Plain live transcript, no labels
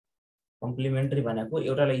Complementary भनेको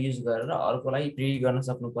एउटालाई use गरेर अर्कोलाई प्रिडिक्ट गर्न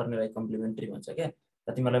सक्नुपर्नेलाई कम्प्लिमेन्ट्री भन्छ क्या। र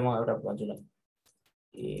तिमीलाई म एउटा भन्छु ल,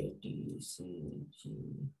 ए टी सी जी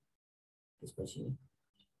त्यसपछि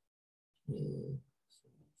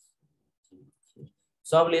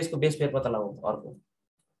सबले यसको बेस पेयर पत्ता लगाऊ। अर्को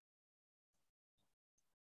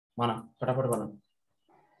भन फटाफट भन।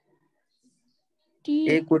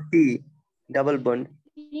 ए को टी डबल बन्ड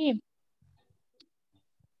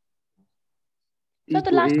सर त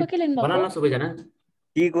लास्टको के लेख्नु भन भएको? न सबैजना।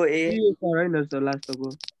 टी को ए हैन सर लास्टको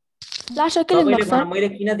लास्टको के लेख्नु सबैले भएको सर? मैले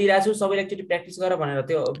किन दिइरहेको छु सबैले एकचोटि प्र्याक्टिस गर भनेर।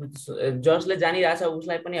 त्यो जसले जानिरहेछ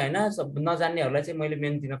उसलाई पनि होइन, नजान्नेहरूलाई चाहिँ मैले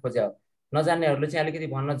मेन दिन खोजे हो। नजान्नेहरूले चाहिँ अलिकति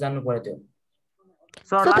भन्न जान्नु पर्यो। त्यो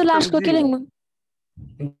सर त लास्टको के लेख्नु?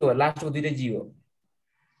 लास्टको दुईटै जी हो।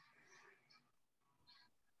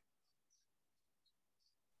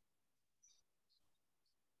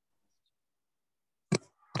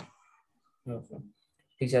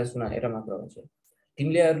 ठिक छ सुन, हेर मात्र हुन्छ।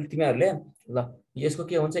 तिमीहरूले ल यसको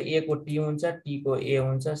के हुन्छ, ए को टी हुन्छ, टी को ए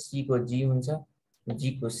हुन्छ, सी को जी हुन्छ,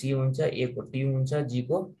 जी को सी हुन्छ, ए को टी हुन्छ, जी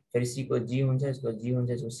को फेरि सी को जी हुन्छ, यसको जी हुन्छ,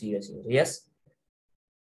 यसको सी र सी हुन्छ। यस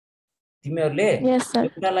तिमीहरूले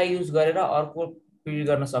एउटालाई युज गरेर अर्को प्रिडिक्ट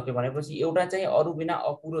गर्न सक्यो भनेपछि एउटा चाहिँ अरु बिना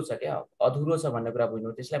अपुरो छ क्या, अधुरो छ भन्ने कुरा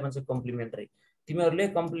बुझ्नु। त्यसलाई भन्छ कम्प्लिमेन्ट्री। तिमीहरूले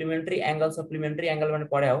कम्प्लिमेन्ट्री एंगल सप्लिमेन्ट्री एंगल भने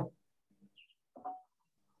पढ्या हो?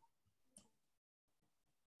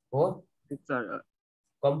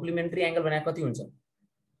 कम्प्लिमेन्ट्री एंगल भने कति हुन्छ?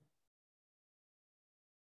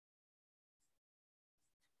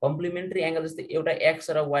 कम्प्लिमेन्ट्री एंगल जस्तै एउटा x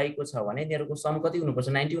र y को छ भने यिनीहरुको सम कति हुनुपर्छ?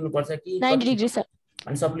 90 हुनुपर्छ कि 90 डिग्री सर।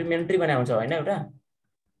 अनि सप्लिमेन्ट्री भने हुन्छ हैन एउटा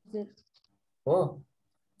हो?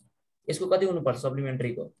 यसको कति हुनुपर्छ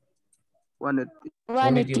सप्लिमेन्ट्री को?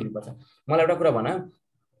 180 हुनुपर्छ। मलाई एउटा कुरा भन,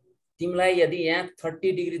 तिमीलाई यदि यहाँ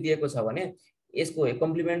 30 डिग्री दिएको छ भने यसको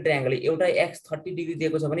कम्प्लिमेन्ट्री एंगल एउटा x 30 डिग्री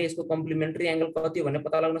दिएको छ भने यसको कम्प्लिमेन्ट्री एंगल कति हो भन्ने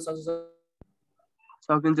पत्ता लगाउन सकिन्छ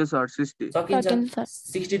सर?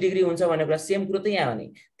 60 डिग्री हुन्छ भन्ने कुरा सेम कुरो त यहाँ हो नि।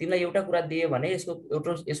 तिमीलाई एउटा कुरा दिए भने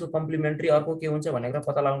यसको कम्प्लिमेन्ट्री अर्को के हुन्छ भन्ने कुरा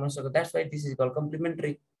पत्ता लगाउन सक्छ। That's why this is called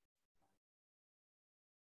complementary.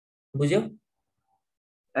 बुझ्यौ?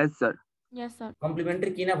 यस सर। यस सर।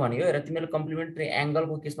 कम्प्लिमेन्ट्री किन भन्यो हेर, तिमीले कम्प्लिमेन्ट्री एंगल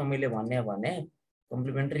को केसमा मैले भन्ने भने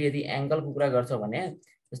कम्प्लिमेन्ट्री यदि एंगल को कुरा गर्छ भने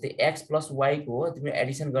जस्तै x प्लस y को तिमीले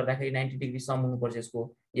एडिसन गर्दाखेरि 90 डिग्री सम हुनुपर्छ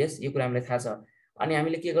यसको। यस यो कुरा हामीलाई थाहा छ। अनि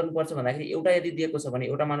हामीले के गर्नुपर्छ भन्दाखेरि एउटा यदि दिएको छ भने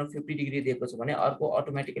एउटा मानव 50 डिग्री दिएको छ भने अर्को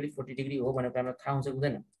अटोमेटिकली 40 डिग्री हो भनेर हामीलाई थाहा हुन्छ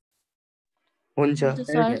हुँदैन? हुन्छ।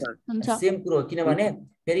 सेम कुरो हो, किनभने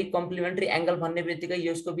फेरि कम्प्लिमेन्ट्री एंगल भन्ने बित्तिकै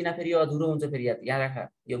यसको बिना फेरि यो अधुरो हुन्छ। फेरि यहाँ राख,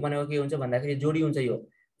 यो भनेको के हुन्छ भन्दाखेरि जोडी हुन्छ। यो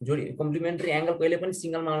जोडी कम्प्लिमेन्ट्री एंगल कहिले पनि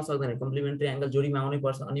सिंगलमा आउन सक्दैन। कम्प्लिमेन्ट्री एंगल जोडीमा आउनै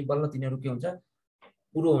पर्छ अनि बल्ल तिनीहरु के हुन्छ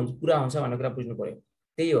पुरा हुन्छ भन्ने कुरा बुझ्नु पर्यो।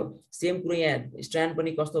 त्यही हो सेम कुरो यहाँ स्ट्रान्ड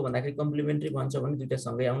पनि कस्तो भन्दाखेरि कम्प्लिमेन्ट्री भन्छ भने दुईटा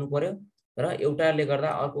सँगै आउनु पर्यो र एउटाले गर्दा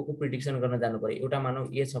अर्कोको प्रिडिक्सन गर्न जानु पर्यो। एउटा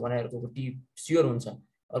मानव ए छ भने अर्कोको टी स्योर हुन्छ,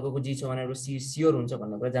 अर्कोको जी छ भने अर्को सी स्योर हुन्छ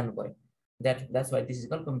भन्ने कुरा जान्नु पर्यो। that's why this is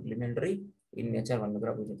called complementary in nature भन्ने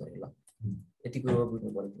कुरा बुझ्नु पर्यो। ल यति कुरा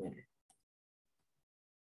बुझ्नु पर्यो तिमीहरूले।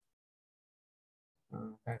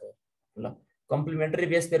 ल कम्प्लिमेन्ट्री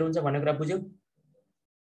बेस पेयर हुन्छ भन्ने कुरा बुझ्यौ?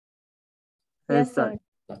 यस सर।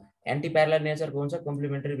 एन्टी प्यारलल नेचरको हुन्छ,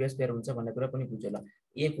 कम्प्लिमेन्ट्री बेस पेयर हुन्छ भन्ने कुरा पनि बुझ्यो। ल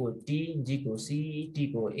ए को टी, जी को सी, टी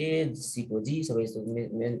को ए, सी को जी सबै यस्तो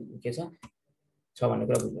के छ भन्ने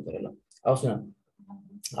कुरा बुझ्नु पर्यो। ल अब सुन,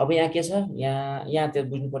 अब यहाँ के छ, यहाँ त्यो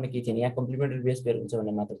बुझ्नुपर्ने के थिएन, यहाँ कम्प्लिमेन्ट्री बेस पेयर हुन्छ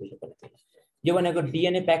भन्ने मात्र बुझ्नुपर्ने थियो। यो भनेको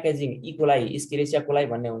डीएनए प्याकेजिङ इकोलाई इस्केरिसिया कोलाई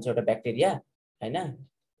भन्ने हुन्छ एउटा ब्याक्टेरिया हैन?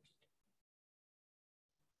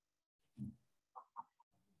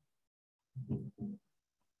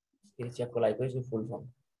 इस्केरिसिया कोलाई को फुल फर्म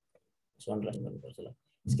अन्डरलाइन गर्नुपर्छ। ल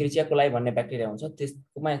इस्केरिसिया कोलाई भन्ने ब्याक्टेरिया हुन्छ।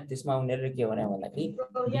 त्यसमा उनीहरुले के भने भन्दाखेरि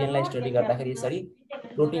डीएनए स्टडी गर्दाखेरि यसरी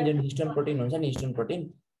प्रोटिन जुन हिस्टोन प्रोटिन हुन्छ नि, हिस्टोन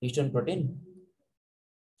प्रोटिन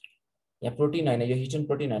या प्रोटिन हैन, यो हिस्टोन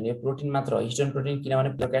प्रोटिन हैन, यो प्रोटिन मात्र हो। हिस्टोन प्रोटिन किनभने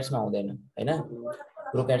प्रोक्यार्ट्समा हुँदैन हैन,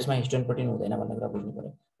 प्रोक्यार्ट्समा हिस्टोन प्रोटिन हुँदैन भन्ने कुरा बुझ्नु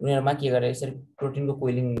पर्यो। उनीहरुमा के गरे यसरी प्रोटिनको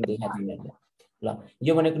कोइलिङ देखाएको उनीहरुले। ल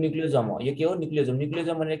यो भनेको न्यूक्लियोजम हो। यो के हो? न्यूक्लियोजम।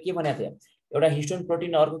 न्यूक्लियोजम भनेर के भनेको थियो? एउटा हिस्टोन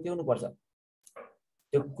प्रोटिन अर्को के हुनु पर्छ?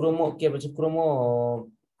 त्यो क्रोमो के भन्छ, क्रोमो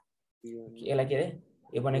यसलाई के रे,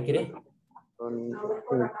 यो भनेको के रे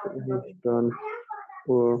हिस्टोन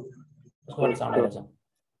को कसबाट साउन्ड आइरहेछ?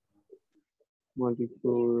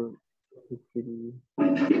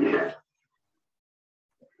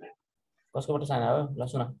 कसकोबाट साउन्ड आयो? ल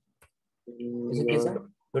सुन, यसो के छ,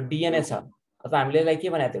 यो डीएनए छ। अथवा हामीले यसलाई के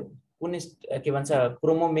भनेको थियौ? कुन के भन्छ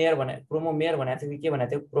क्रोमोमेयर भनेको थियो कि के भनेको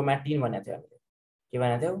थियो? क्रोमेटिन भनेको थियो हामीले। के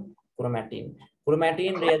भनेको थियो? क्रोमेटिन।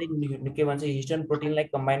 क्रोमेटिन र यदि के भन्छ हिस्टोन प्रोटिनलाई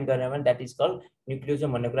कम्बाइन गर्ने भने दैट इज कॉल्ड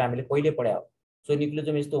न्यूक्लियोजम भन्ने कुरा हामीले पहिले पढ्या हो। सो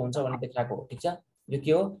न्युक्लियोजोम यस्तो हुन्छ भने देखाएको हो। ठिक छ, यो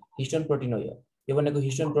के हो हिस्टोन प्रोटिन हो। यो भनेको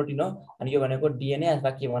हिस्टोन प्रोटिन हो अनि यो भनेको डीएनए अथवा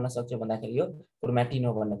के भन्न सक्छु भन्दाखेरि यो क्रोमेटिन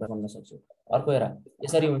हो भनेर भन्न सक्छु। अर्को हेर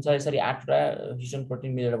यसरी हुन्छ, यसरी 8 वटा हिस्टोन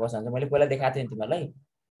प्रोटिन मिलेर बस्छ हुन्छ। मैले पहिला देखाएको थिएँ तिमीलाई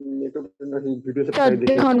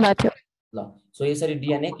ल। सो यसरी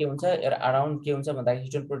डीएनए के हुन्छ अराउन्ड के हुन्छ भन्दाखेरि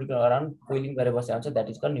हिस्टोन प्रोटिन अराउन्ड कोइलिङ गरेर बसेको हुन्छ, दैट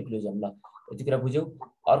इज कल्ड न्युक्लियोजोम। ल यति कुरा बुझ्यौ।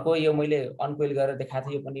 अर्को यो मैले अनकोइल गरेर देखाएको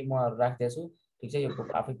थिएँ, यो पनि म राख्दैछु। ठिक छ, यो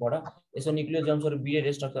आफै पढ। यसो न्युक्लियोजोम्सहरु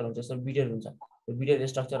बिडेड स्ट्रक्चर हुन्छ, यसो बिडेड हुन्छ। यो बिडेड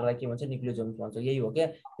स्ट्रक्चरलाई के भन्छ न्युक्लियोजोम्स भन्छ। यही हो क्या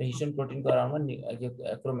यो हिस्टोन प्रोटिनको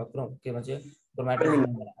अराउन्डमा के भन्छ क्रोमेटोजोम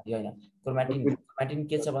भन्यो हैन। क्रोमेटिन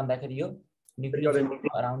के छ भन्दाखेरि यो न्युक्लियोजोम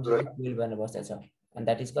अराउन्ड चाहिँ कोइल गरेर बसेको छ एन्ड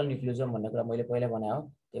दैट इज कल्ड न्युक्लियोजोम भन्ने कुरा मैले पहिला भने हो।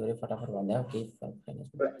 त्यही भएर फटाफट भन्दै हो, केही फरक छैन।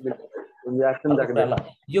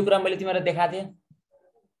 यो कुरा मैले तिमीलाई देखाएको थिएँ।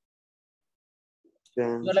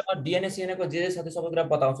 तिमीलाई म डीएनए सीएनए को जे छ त्यो सबै कुरा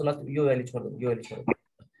बताउँछु। ल यो अहिले छोड दे, यो अहिले छोड दे।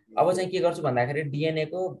 अब चाहिँ के गर्छु भन्दाखेरि डीएनए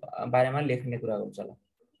को बारेमा लेख्ने कुरा गर्छ।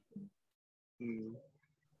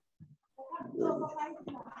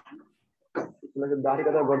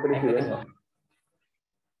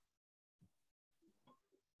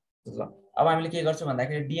 ल अब हामीले के गर्छौँ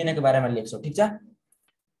भन्दाखेरि डीएनए को बारेमा लेख्छौँ। ठिक छ,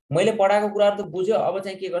 मैले पढाएको कुराहरु त बुझ्यो। अब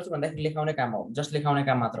चाहिँ के गर्छु भन्दाखेरि लेखाउने काम हो, जस्ट लेखाउने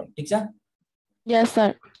काम मात्र हो। ठिक छ, यस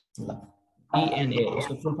सर। ल डीएनए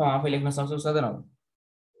यसको फुल फर्म आफै लेख्न सक्छौ सक्दैनौ?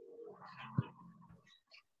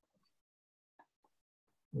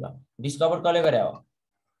 ल डिस्कभर कसले गरे हो?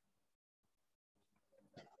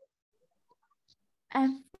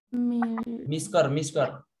 Mixer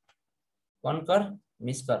conquer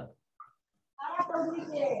mixer.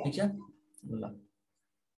 ठीक छ, ल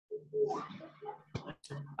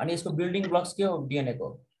अनि यसको बिल्डिङ ब्लक्स के हो डीएनए को?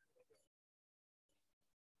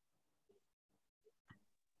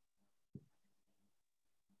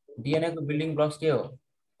 डीएनए को बिल्डिङ ब्लक्स के हो?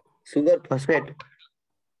 Sugar, phosphate,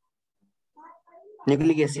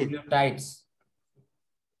 nucleic acid, nucleotides.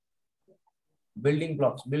 Building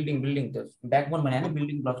blocks, building त ब्याकबोन भने हैन,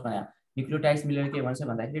 बिल्डिङ ब्लक्स भने। न्यूक्लियोटाइड्स मिलेर के भन्छ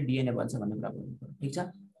भन्दाखेरि डीएनए भन्छ भन्ने कुरा बुझ्नु। ठीक छ,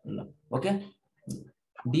 ल ओके।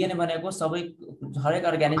 डीएनए भनेको सबै हरेक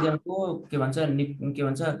अर्गानिजमको के भन्छ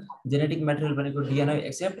जेनेटिक मटेरियल भनेको डीएनए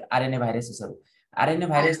एक्सेप्ट आरएनए भाइरसेसहरु। आरएनए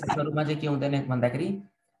भाइरसेसहरुमा चाहिँ के हुँदैन भन्दाखेरि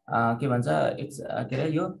के भन्छ के रे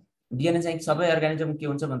यो डीएनए चाहिँ सबै अर्गानिजम के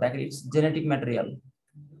हुन्छ भन्दाखेरि इट्स जेनेटिक मटेरियल।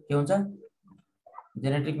 के हुन्छ?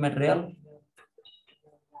 Genetic material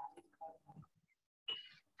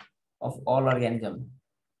of all organism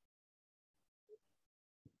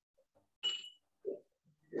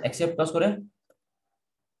except कसको रे?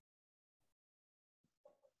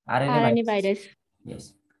 RNA virus. यस,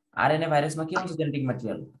 आरएनए भाइरसमा के हुन्छ जेनेटिक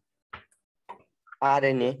मटेरियल?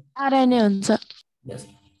 आरएनए हुन्छ। यस,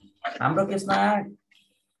 हाम्रो केसमा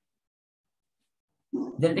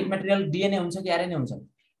जेनेटिक मटेरियल डीएनए हुन्छ कि आरएनए हुन्छ?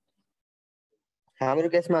 हाम्रो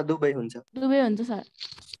केसमा दुबै हुन्छ। दुबै हुन्छ सर।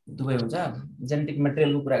 दुबै हुन्छ। जेनेटिक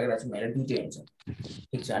मटेरियलको कुरा गरिरहेको छु मैले, दुईटै हुन्छ।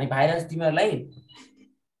 ठीक छ, अनि भाइरस तिमीहरुलाई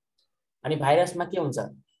अनि भाइरसमा के हुन्छ?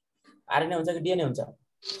 आरएनए हुन्छ कि डीएनए हुन्छ?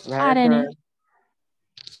 आरएनए।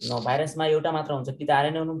 नो, भाइरसमा एउटा मात्र हुन्छ, कि त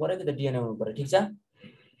आरएनए हुनु पर्यो कि त डीएनए हुनु पर्यो। ठीक छ,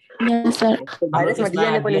 यस सर। भाइरसमा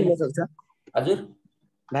डीएनए पनि हुन सक्छ। हजुर,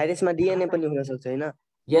 भाइरसमा डीएनए पनि हुन सक्छ हैन?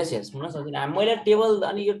 यस यस हुन सक्छ। मैले टेबल,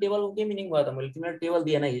 अनि यो टेबलको के मिनिङ भयो त? मैले तिमीलाई टेबल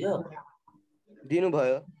दिएन हिजो? दिनु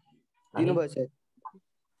भयो सर।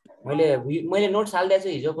 मैले नोट्स हाल्दैछु,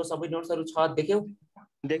 हिजोको सबै नोट्सहरु छ, देख्यौ?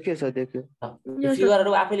 देख्यो सर, देख्यो। यो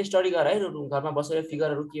फिगरहरु आफैले स्टडी गर है, घरमा बसेर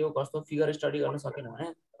फिगरहरु के हो कस्तो फिगर स्टडी गर्न सकेन भने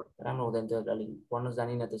राम्रो हुँदैन। त्यो अलि पढ्न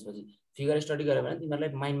जानिन, त्यसपछि फिगर स्टडी गरे भने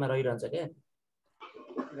तिमीहरुलाई माइन्डमा रहिरहन्छ के।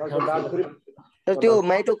 तर त्यो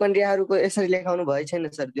माइटोकन्ड्रियाहरुको यसरी लेखाउनु भए छैन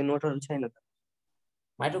सर, त्यो नोटहरु छैन त।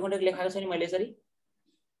 माइटोकन्ड्रिया लेखाएको छैन मैले यसरी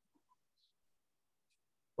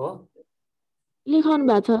हो? लेखाउनु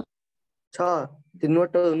भएको छ, त्यो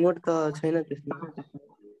नोट त छैन त्यसमा।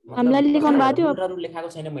 हामीलाई लेखाउनु भएको थियो। नोटहरु लेखाएको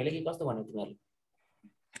छैन मैले कि कस्तो भन्नु तिमीहरुले?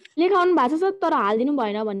 लेखाउनु भएको छ तर हाल्दिनु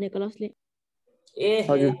भएन भन्ने क्लासले। ए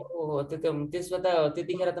हो, त्यसमा त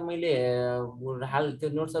त्यतिखेर त मैले त्यो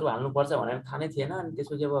नोट्सहरु हाल्नु पर्छ भनेर थाहा नै थिएन। अनि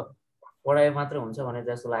त्यसपछि अब पढाइ मात्र हुन्छ भने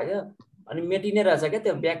जस्तो लाग्यो। अनि मेटिने रहेछ क्या,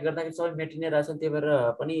 त्यो ब्याक गर्दाखेरि सबै मेटिने रहेछ। त्यही भएर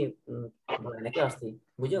पनि भएन के अस्ति,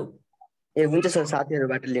 बुझ्यौ? ए हुन्छ सर,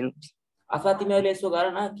 साथीहरुबाट लिनु। अथवा तिमीहरुले यसो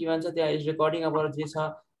गर न, के भन्छ त्यहाँ रेकर्डिङ अब जे छ,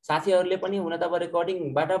 साथीहरुले पनि हुन त अब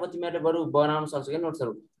रेकर्डिङबाट अब तिमीहरुले बरु बनाउन सक्छ के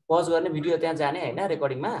नोट्सहरु। पज गर्ने भिडियो त्यहाँ जाने हैन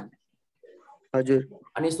रेकर्डिङमा। हजुर।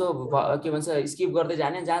 अनि यसो के भन्छ स्किप गर्दै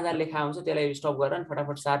जाने, जहाँ जहाँ लेखा हुन्छ त्यसलाई स्टप गरेर नि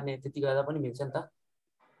फटाफट सार्ने, त्यति गर्दा पनि मिल्छ नि त।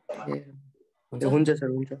 हुन्छ सर,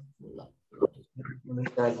 हुन्छ।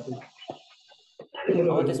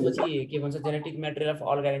 अब त्यसपछि के भन्छ genetic material of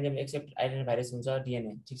organism accept RNA virus हुन्छ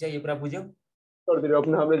डीएनए। ठीक छ, यो कुरा बुझ्यौ?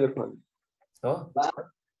 हो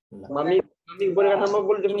मम्मी बोलेको ठाउँमा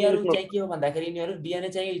बोल्दै यिनीहरू चाहिँ के हो भन्दाखेरि यिनीहरू डिएनए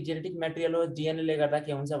चाहिँ जेनेटिक मटेरियल हो डिएनए ले गर्दा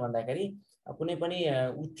के हुन्छ भन्दाखेरि कुनै पनि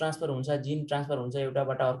ट्रान्सफर हुन्छ जिन ट्रान्सफर हुन्छ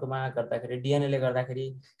एउटाबाट अर्कोमा गर्दाखेरि डिएनए ले गर्दाखेरि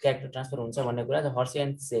क्यारेक्टर ट्रान्सफर हुन्छ भन्ने कुरा हर्सी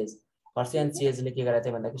एन्ड चेजले के गरेको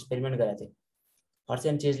थियो भन्दाखेरि एक्सपेरिमेन्ट गरेको थियो हर्सी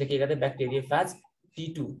एन्ड चेजले के गर्थे ब्याक्टेरियोफाज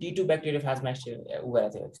T2 ब्याक्टेरियोफाजमा उ गरेको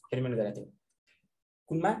थियो एक्सपेरिमेन्ट गरेको थियो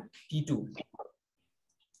कुनमा T2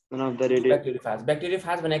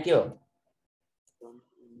 ब्याक्टेरियोफाज भने के हो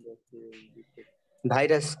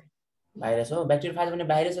भाइरस हो ब्याक्टेरियोफाज भने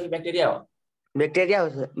भाइरस हो कि ब्याक्टेरिया हो ब्याक्टेरिया हो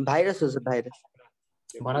भाइरस हो भाइरस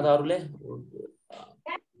भन त अरूले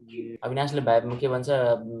अविनाशले के भन्छ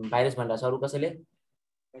भाइरस भन्दा अरू कसैले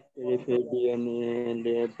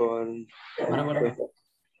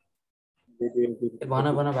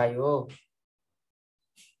भन भाइ हो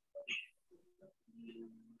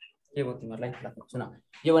के भयो तिमीहरूलाई सुन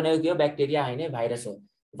यो भनेको के हो ब्याक्टेरिया हैन भाइरस हो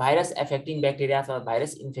भाइरस एफेक्टिङ ब्याक्टेरिया अथवा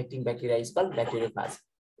भाइरस इन्फेक्टिङ ब्याक्टेरिया इज कल्ड ब्याक्टेरियोफाज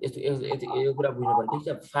यो कुरा बुझ्नु पर्छ ठीक छ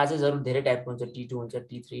फाजेसहरु धेरै टाइपको हुन्छ T2 हुन्छ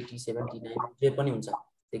T3 T7 T9 जे पनि हुन्छ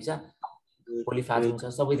ठीक छ कोलिफाज हुन्छ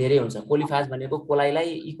सबै धेरै हुन्छ कोलिफाज भनेको कोलाइलाई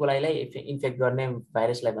इकोलाइलाई इन्फेक्ट गर्ने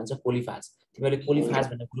भाइरसलाई भन्छ कोलिफाज तिमीले कोलिफाज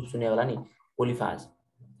भन्ने ग्रुप सुने होला नि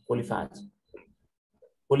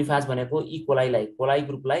कोलिफाज भनेको इकोलाइलाई कोलाइ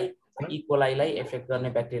ग्रुपलाई इकोलाइलाई एफेक्ट गर्ने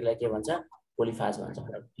ब्याक्टेरियालाई के भन्छ कोलिफाज भन्छ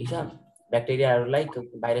ठीक छ ब्याक्टेरियाहरुलाई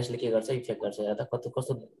भाइरसले के गर्छ इन्फेक्ट गर्छ या त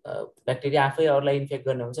कस्तो ब्याक्टेरिया आफै अरूलाई इन्फेक्ट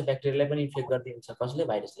गर्ने हुन्छ ब्याक्टेरियालाई पनि इन्फेक्ट गर्दै हुन्छ कसले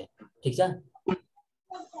भाइरसले ठीक छ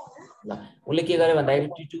ल उले के गरे भन्दाखेरि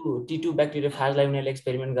T2 ब्याक्टेरियोफाजलाई उनीहरुले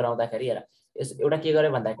एक्सपेरिमेन्ट गराउँदाखेरि हेर एउटा के गरे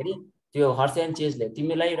भन्दाखेरि त्यो हर्सी एन्ड चेजले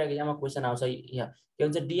तिमीलाई एउटा एक्जाममा क्वेशन आउँछ यहाँ के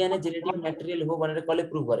भन्छ डीएनए जेनेटिक मटेरियल हो भनेर कसले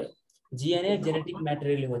प्रुफ गर्यो जीएनए जेनेटिक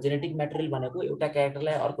मटेरियल हो जेनेटिक मटेरियल भनेको एउटा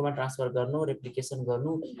क्यारेक्टरलाई अर्कोमा ट्रान्सफर गर्नु रेप्लिकेसन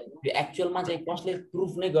गर्नु यो एक्चुअलमा चाहिँ कसले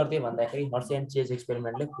प्रुफ नै गर्थे भन्दाखेरि हर्सी एन्ड चेज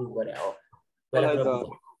एक्सपेरिमेन्टले प्रुफ गरे हो पहिला कुरा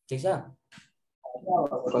ठीक छ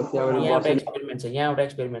यहाँ एउटा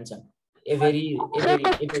एक्सपेरिमेन्ट छ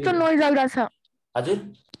कस्तो नोइज आइरहेछ हजुर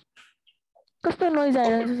कस्तो नोइज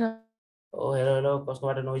आइरहेछ ओ हेलो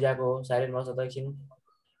कसकोबाट नोइज आएको हो साइलेन्ट बस्छ त एकछिन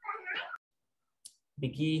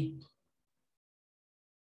बिकी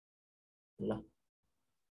ल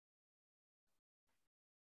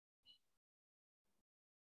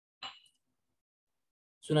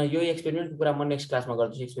सुन यो एक्सपेरिमेन्टको कुरा म नेक्स्ट क्लासमा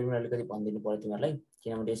गर्छु एक्सपेरिमेन्ट अलिकति भनिदिनु पर्यो तिमीहरूलाई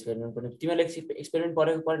किनभने एक्सपेरिमेन्ट पनि तिमीहरूले एक्सपेरिमेन्ट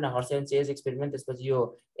परेको परेन हर्सी एन्ड चेज एक्सपेरिमेन्ट त्यसपछि यो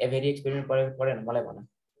एभेरी एक्सपेरिमेन्ट परेको परेन मलाई भन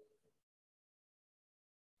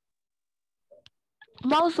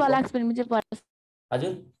माउस वाला एक्सपेरिमेन्ट चाहिँ परेको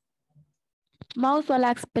हजुर माउस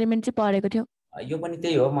वाला एक्सपेरिमेन्ट चाहिँ परेको थियो यो पनि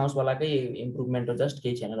त्यही हो माउस वालाकै इम्प्रुभमेन्ट हो जस्ट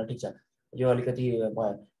केही छैन ल ठीक छ यो अलिकति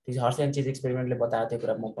भयो ठीक छ हर्सी एन्ड चेज एक्सपेरिमेन्टले बताएको त्यो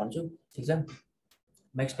कुरा म भन्छु ठीक छ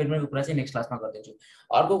म एक्सपेरिमेन्टको कुरा चाहिँ नेक्स्ट क्लासमा गर्दैछु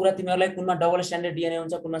अर्को कुरा तिमीहरूलाई कुनमा डबल स्ट्यान्डर्ड डीएनए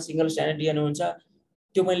हुन्छ कुनमा सिंगल स्ट्यान्डर्ड डीएनए हुन्छ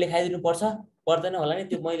त्यो मैले लेखाइदिनु पर्छ पर्दैन होला नि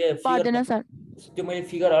त्यो मैले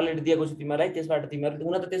फिगर अलरेडी दिएको छु तिमीहरूलाई त्यसबाट तिमीहरू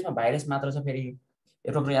हुन त त्यसमा भाइरस मात्र छ फेरि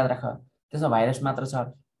एउटा कुरा याद राख त्यसमा भाइरस मात्र छ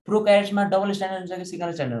प्रोक्यारियोट्समा डबल स्ट्यान्डर्ड हुन्छ कि सिंगल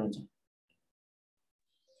स्ट्यान्डर्ड हुन्छ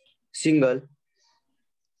सिंगल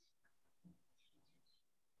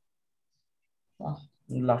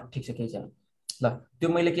ल ठीक छ केही छैन ल त्यो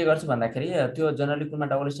मैले के गर्छु भन्दाखेरि त्यो generally कुनमा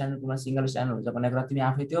double standard कुनमा single standard हुन्छ भन्ने कुरा तिमी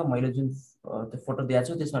आफै त्यो मैले जुन त्यो फोटो दिएको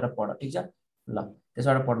छु त्यसबाट पढ ठीक छ ल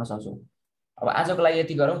त्यसबाट पढ्न सक्छौ अब आजको लागि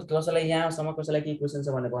यति गरौँ कसैलाई यहाँसम्म कसैलाई केही क्वेशन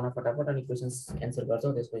छ भने भन फटाफट अनि क्वेशन्स एन्सर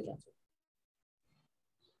गर्छौ त्यसपछि जान्छौ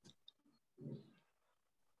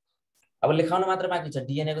अब लेखाउन मात्र बाँकी छ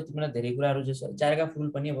डीएनए को तिमीलाई धेरै कुराहरु जस्तो चारका फुल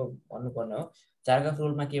पनि अब भन्नुपर्ने हो चारका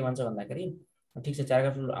फुलमा के भन्छ भन्दाखेरि ठीक छ चारका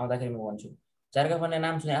फुल आउँदाखेरि म भन्छु चारका भन्ने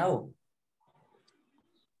नाम सुने आऊ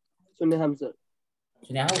सुने हम सर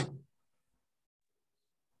सुने आऊ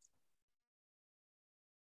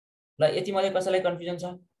ल यति मध्ये कसैलाई कन्फ्युजन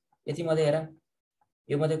छ यति मध्ये हेर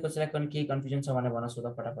यो मध्ये कसैलाई केही कन्फ्युजन छ भने भन सोध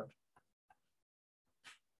फटाफट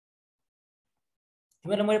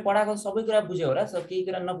तिमीले मैले पढाएको सबै कुरा बुझ्यौ होला सब केही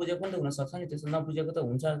कुरा नबुझेको पनि त हुन सक्छ नि त्यसो नबुझेको त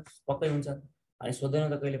हुन्छ पक्कै हुन्छ अनि सोध्दैन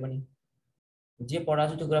त कहिले पनि जे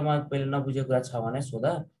पढाछु त्यो कुरामा पहिले नबुझेको कुरा छ भने सोध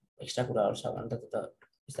एक्स्ट्रा कुराहरु छ भने त त्यो त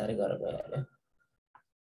बिस्तारै गरेर भइहाल्यो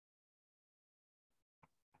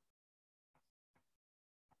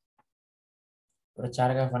र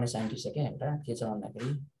चारका भन्ने साइन्टिस्ट छ के एउटा के छ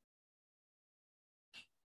भन्दाखेरि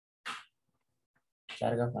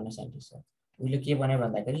चारका भन्ने साइन्टिस्ट छ उले के भने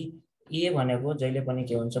भन्दाखेरि ए भनेको जहिले पनि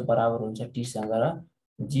के हुन्छ बराबर हुन्छ टी सँग र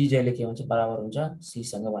जी जहिले के हुन्छ बराबर हुन्छ सी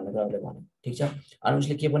सँग भन्ने कुरा उले भने ठीक छ अनि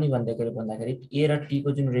उसले के पनि भन्दाखेरि ए र टी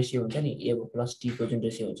को जुन रेशियो हुन्छ नि ए प्लस टी को जुन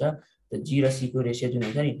रेशियो हुन्छ त्यो जी र सी को रेशियो जुन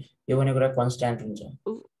हुन्छ नि यो भनेको कुरा कन्स्ट्यान्ट हुन्छ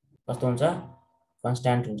कस्तो हुन्छ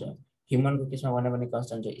कन्स्ट्यान्ट हुन्छ ह्युमन को केसमा भन्ने पनि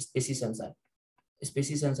कन्स्ट्यान्ट हुन्छ स्पेसिस अनुसार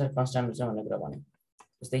स्पेसिस अनुसार कन्स्ट्यान्ट हुन्छ भन्ने कुरा भने।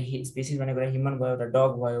 जस्तै स्पेसिस भनेको एउटा ह्युमन भयो, एउटा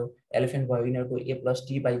डग भयो, एलिफेन्ट भयो, यिनीहरूको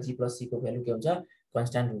a+t/g+c को भ्यालु के हुन्छ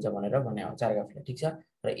कन्स्ट्यान्ट हुन्छ भनेर भने हो चारग्राफले। ठीक छ।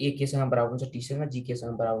 र a केसँग बराबर हुन्छ t सँग, g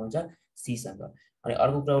केसँग बराबर हुन्छ c सँग। अनि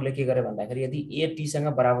अर्को कुरा उसले के गरे भन्दाखेरि यदि a t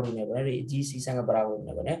सँग बराबर हुने भने र g c सँग बराबर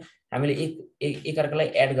हुने भने हामीले एक अर्कालाई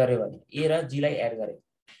एड गर्यो भने a र g लाई एड गरे,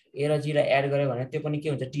 a र g लाई एड गर्यो भने त्यो पनि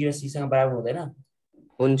के हुन्छ t र c सँग बराबर हुँदैन?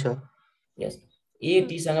 हुन्छ। यस, a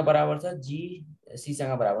t सँग बराबर छ, g c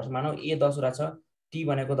सँग बराबर छ। मानौ a 10 वटा छ, t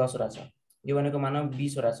भनेको 10 वटा छ, यो भनेको मानौ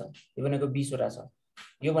 20 वटा छ, यो भनेको 20 वटा छ,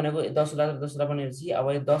 यो भनेको 10 वटा र 10 वटा पनि सी। अब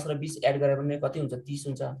यो 10 र 20 एड गरे भने कति हुन्छ 30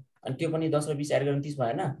 हुन्छ। अनि त्यो पनि 10 र 20 एड गर्ने 30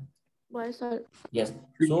 भएन? भयो सर। यस,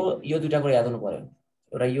 सो यो दुईटा कुरा याद हुनु पर्यो।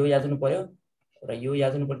 एउटा यो याद हुनु पर्यो र यो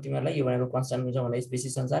याद हुनु पर्यो तिमीहरुलाई। यो भनेको कन्स्ट्यान्ट हुन्छ भन्ने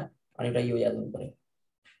स्पेसिस अनुसार। अनि एउटा यो याद हुनु पर्यो।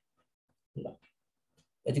 ल,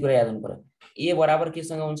 यति कुरा याद हुनु पर्यो। a बराबर के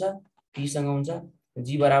सँग हुन्छ t सँग हुन्छ,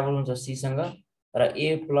 g बराबर हुन्छ c सँग र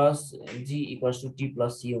a + g = t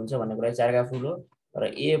 + c हुन्छ भन्ने कुरा चारगा फुल हो।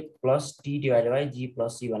 र a + t / g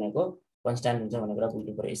 + c भनेको कन्स्ट्यान्ट हुन्छ भन्ने कुरा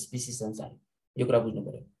बुझ्नु पर्यो स्पेसिस अनुसार। यो कुरा बुझ्नु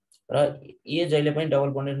पर्यो। र a जहिले पनि डबल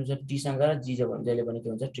बोन्डेड हुन्छ t सँग र g जहिले पनि के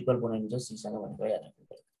हुन्छ ट्रिपल बोन्डेड हुन्छ c सँग भन्ने कुरा याद राख्नु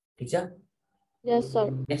पर्यो। ठीक छ? यस सर।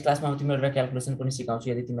 नेक्स्ट क्लासमा म तिमीहरुलाई क्याल्कुलेसन पनि सिकाउँछु।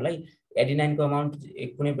 यदि तिमीलाई एडेनाइन को अमाउन्ट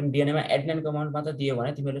कुनै पनि डीएनए मा एडेनाइन को अमाउन्ट मात्र दियो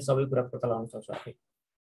भने तिमीले सबै कुरा पत्ता लगाउन सक्छौ आफै।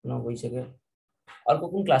 न भइसक्यो। अर्को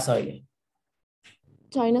कुन क्लास छ अहिले?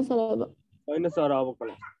 छैन सर अब। होइन सर अब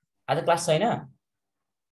क्लास। आज क्लास छैन?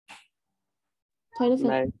 छैन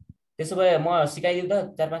सर। त्यसो भए म सिकाइदिउ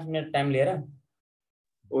त 4-5 मिनेट टाइम लिएर।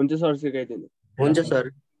 हुन्छ सर सिकाइदिनु। हुन्छ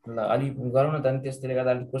सर। ल अलि गरौँ न त। अनि त्यसले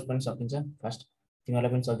गर्दा अलि कोर्स पनि सकिन्छ फास्ट।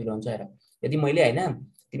 तिमीलाई पनि सजिलो हुन्छ हेर। यदि मैले हैन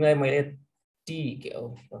तिमीलाई मैले टी के हो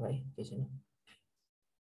भाइ के छैन।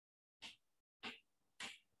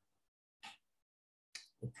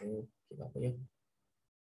 के भएको यो?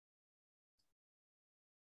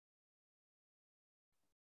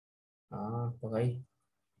 भाइ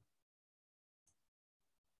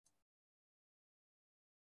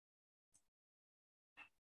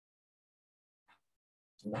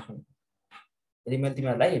यदि मैले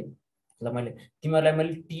तिमीहरुलाई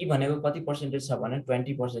मैले टी भनेको कति पर्सेन्टेज छ भने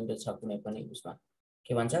 20% छ कुनै पनि उसमा।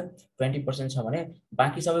 के भन्छ 20% छ भने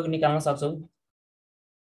बाँकी सबैको निकाल्न सक्छौ।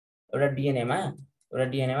 एउटा डीएनए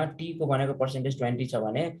मा टी को भनेको पर्सेन्टेज 20 छ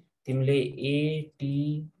भने तिमीले ए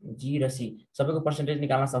टी जी र सी सबैको पर्सेन्टेज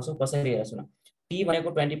निकाल्न सक्छौ। कसरी हेर सुन। टी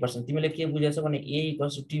भनेको 20% तिमीले के बुझेछौ भने ए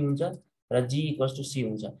 = टी हुन्छ र जी = सी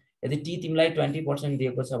हुन्छ। यदि टी तिमीलाई 20%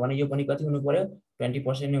 दिएको छ भने यो पनि कति हुनु पर्यो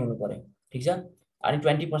 20% नै हुनु पर्यो। ठीक छ? अनि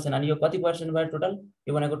 20% अनि यो कति पर्सेन्ट भयो टोटल?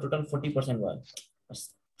 यो भनेको टोटल 40% भयो।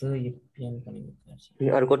 कस्तो यो पेन पनि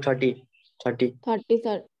अर्को 30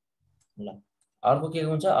 सर। ल अर्को के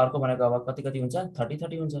हुन्छ? अर्को भनेको अब कति हुन्छ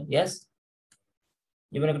 30 हुन्छ। यस,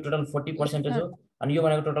 यो भनेको टोटल 40% हो। अनि यो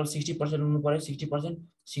भनेको टोटल 60% हुनु पर्यो। 60%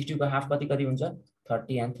 60 को हाफ कति हुन्छ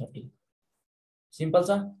 30 and 30। सिम्पल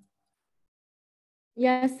छ?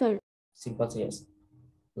 यस सर। सिम्पल छ। यस,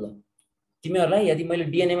 ल तिमीहरुलाई यदि मैले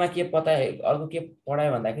डीएनए मा के बताए अर्को के पढाए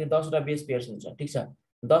भन्दाखेरि 10 वटा बेस पेयर्स हुन्छ। ठीक छ?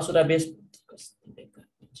 10 वटा बेस पेयर्स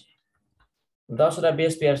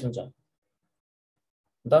हुन्छ।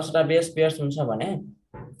 10 वटा बेस पेयर्स हुन्छ भने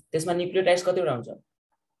त्यसमा न्यूक्लियोटाइड्स कतिवटा हुन्छ?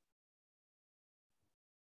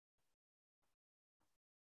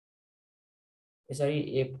 यसरी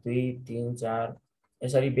 1 2 3 4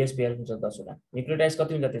 यसरी बेस पेयर हुन्छ 10 वटा। न्यूक्लियोटाइड्स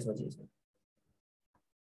कति हुन्छ त्यसपछि?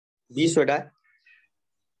 20 वटा।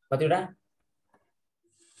 कतिवटा?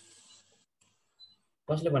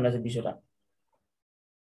 कसले भन्दा चाहिँ 20 वटा?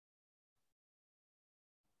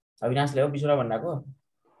 अविनाशले हो 20 वटा भन्नाको?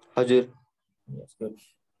 हजुर। यस, गुड।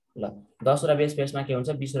 ल 10 वटा बेस पेयर्समा के हुन्छ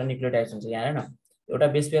 20 वटा न्यूक्लियोटाइड्स हुन्छ। यहाँ हेर्न, एउटा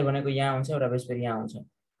बेस पेयर भनेको यहाँ हुन्छ, एउटा बेस पेयर यहाँ हुन्छ।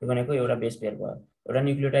 यो भनेको एउटा बेस पेयर भयो। एउटा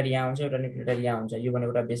न्यूक्लियोटाइड यहाँ हुन्छ, एउटा न्यूक्लियोटाइड यहाँ हुन्छ। यो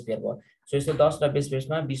भनेको एउटा बेस पेयर भयो। सो यस्तो 10 वटा बेस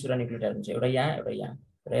पेयर्समा 20 वटा न्यूक्लियोटाइड हुन्छ। एउटा यहाँ, एउटा यहाँ,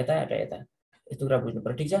 र यता, एउटा यता। यस्तो कुरा बुझ्नु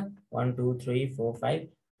पर्यो। ठीक छ? 1 2 3 4 5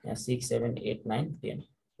 यहाँ 6 7 8 9 10।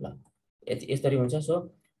 ल यसरी हुन्छ।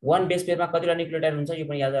 सो 1 बेस पेयरमा कतिवटा न्यूक्लियोटाइड हुन्छ यो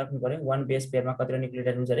पनि याद राख्नु पर्यो। 1 बेस पेयरमा कतिवटा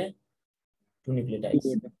न्यूक्लियोटाइड हुन्छ रे? 2 न्यूक्लियोटाइड्स।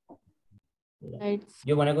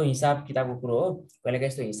 यो भनेको हिसाब किताबको कुरो हो। कहिलेकाहीँ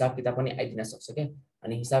यस्तो हिसाब किताब पनि आइदिन सक्छ के।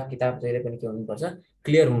 अनि हिसाब किताब जहिले पनि के हुनुपर्छ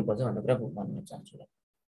क्लियर हुनुपर्छ भन्ने कुरा भन्न चाहन्छु।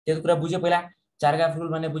 त्यो कुरा बुझ्यो पहिला? चारग्राफ रुल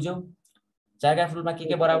भन्ने बुझ्यौ? चारग्राफ रुलमा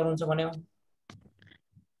के बराबर हुन्छ भन्यो?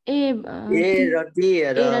 ए र टी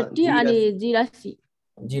अनि जी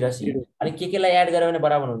र सी। अनि केलाई एड गर्यो भने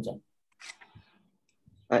बराबर हुन्छ?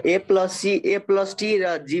 ए प्लस टी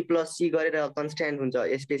र जी प्लस सी गरेर कन्स्ट्यान्ट हुन्छ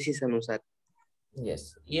स्पेसिस अनुसार।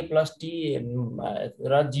 यस, ए प्लस टी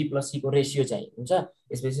र जी प्लस सी को रेशियो चाहिँ हुन्छ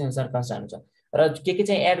स्पेसिस अनुसार कन्स्ट्यान्ट हुन्छ। र के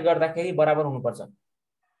चाहिँ एड गर्दाखेरि बराबर हुनुपर्छ?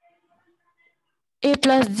 A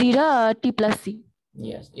plus G र T plus C.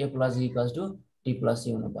 Yes A plus G equals to T plus C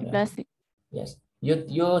हुनु T पर्यो plus C. यस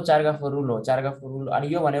यो चार्गाफको रुल हो चार्गाफको रुल अनि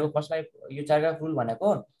यो भनेको कसलाई यो चार्गाफ रुल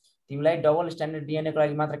भनेको तिमीलाई डबल स्ट्यान्डर्ड DNA को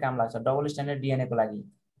लागि मात्र काम लाग्छ डबल स्ट्यान्डर्ड DNA को लागि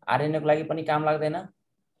RNA को लागि पनि काम लाग्दैन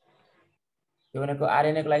यो भनेको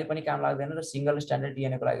RNA को लागि पनि काम लाग्दैन र सिंगल स्ट्यान्डर्ड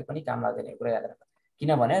DNA को लागि पनि काम लाग्दैन कुरा याद राख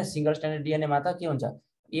किनभने सिंगल स्ट्यान्डर्ड DNA मा त के हुन्छ A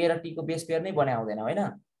र T को बेस पेयर नै बनाइ हुँदैन हैन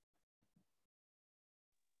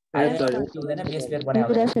RNA के हुँदैन बेस पेयर बनाइ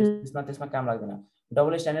हुँदैन त्यसमा काम लाग्दैन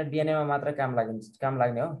डबल स्ट्यान्डर्ड DNA मा मात्र काम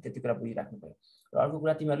लाग्ने हो त्यति कुरा बुझिराख्नु पर्यो र अर्को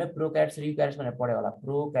कुरा तिमीहरुले प्रोक्यारियोट्स र युक्यारियोट्स भनेर पढ्यौ होला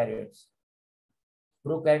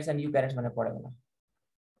प्रोक्यारियोट्स एन्ड युक्यारियोट्स भनेर पढ्यौ होला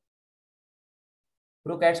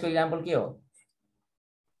प्रोक्यारियोट्स को एक्जाम्पल के हो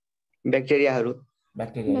ब्याक्टेरियाहरु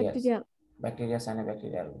ब्याक्टेरिया सानो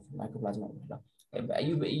ब्याक्टेरियाहरु माइक्रोप्लाज्मा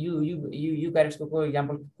युक्यारियोट्स को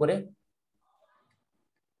एक्जाम्पल कोरे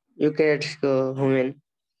युक्यारियोट्स को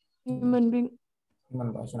ह्युमन बिङ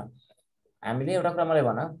भयो सुन हामीले एउटा कुरा मलाई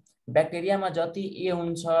भन ब्याक्टेरियामा जति A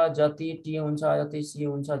हुन्छ जति T हुन्छ जति C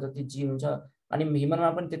हुन्छ जति G हुन्छ अनि ह्युमनमा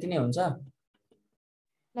पनि त्यति नै हुन्छ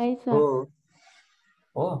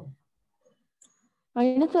हो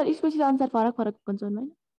हैन सर स्पेसिस अनुसार फरक हुन्छ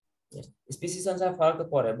हैन स्पेसिस अनुसार फरक त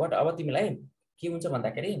पर्यो बट अब तिमीलाई के हुन्छ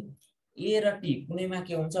भन्दाखेरि A र T कुनैमा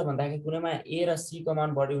के हुन्छ भन्दाखेरि कुनैमा A र C को मान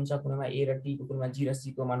बढी हुन्छ कुनैमा A र T को कुनैमा G र C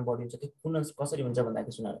को मान बढी हुन्छ त्यो कुन कसरी हुन्छ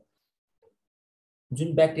भन्दाखेरि सुन जुन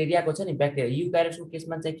ब्याक्टेरियाको छ नि ब्याक्टेरिया युक्यारियोट्सको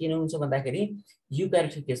केसमा चाहिँ के हुन्छ भन्दाखेरि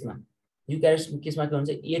युक्यारियोट्सको केसमा के हुन्छ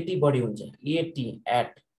AT बढी हुन्छ AT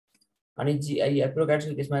एट अनि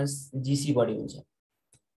प्रोक्यारियोट्सको केसमा GC बढी हुन्छ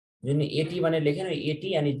जुन AT भनेर लेख्यो नि AT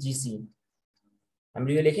अनि GC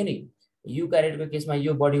हामीले यो लेख्यो नि युक्यारियोटको केसमा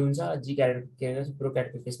यो बढी हुन्छ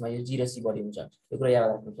प्रोक्यारियोटको केसमा यो G र C बढी हुन्छ यो कुरा याद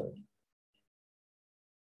राख्नु पर्यो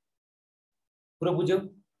कुरा बुझ्यौ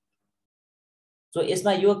सो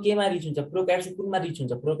यसमा यो केमा रिच हुन्छ प्रोक्यारियोट्स कुनमा रिच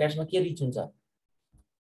हुन्छ प्रोक्यारियोट्समा के रिच हुन्छ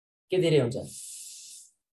के धेरै हुन्छ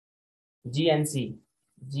G and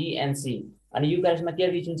C अनि युक्यारियोट्समा के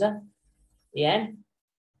रिच हुन्छ A and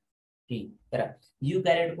T तर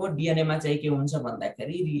युक्यारियोटको DNA मा चाहिँ के हुन्छ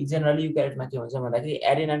भन्दाखेरि जनरली युक्यारियोटमा के हुन्छ भन्दाखेरि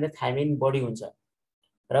एडेनाइन र थाइमिन बढी हुन्छ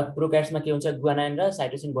र प्रोक्यारियोट्समा के हुन्छ गुआनाइन र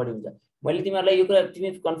साइटोसिन बढी हुन्छ मैले तिमीहरुलाई यो कुरा तिमी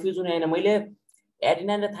कन्फ्युज हुने हैन मैले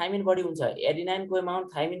एडेनाइन र थाइमिन बढी हुन्छ एडेनाइन को अमाउन्ट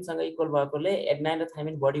थाइमिन सँग इक्वल भएकोले एडेनाइन र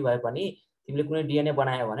थाइमिन बढी भए पनि तिमीले कुनै DNA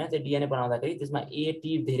बनायो भने त्यो DNA बनाउँदाखेरि त्यसमा AT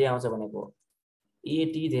धेरै आउँछ भनेको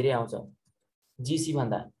AT धेरै आउँछ GC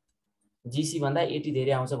भन्दा AT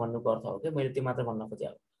धेरै आउँछ भन्नुको अर्थ हो के मैले त्यो मात्र भन्न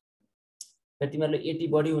खोजेँ र तिमीहरुले AT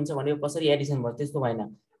बढी हुन्छ भने कसरी एडिसन भयो त्यस्तो भएन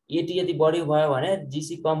AT यदि बढी भयो भने GC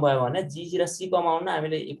कम भयो भने GC र C कम आउन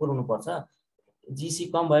हामीले इक्वल हुनु पर्छ GC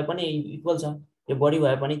कम भए पनि इक्वल छ यो बढी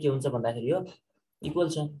भए पनि के हुन्छ भन्दाखेरि यो इक्वल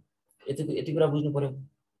छ यति कुरा बुझ्नु पर्यो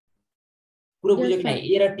कुरा बुझ्यो कि नाही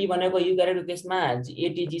A र T भनेको युक्यारियोटको केसमा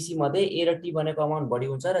AT GC मध्ये A र T भनेको अमाउन्ट बढी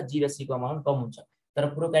हुन्छ र G र C को अमाउन्ट कम हुन्छ तर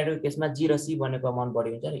प्रोक्यारियोटको केसमा G र C भनेको अमाउन्ट बढी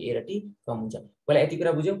हुन्छ र A र T कम हुन्छ पहिला यति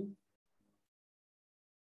कुरा बुझ्यौ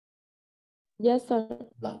यस सर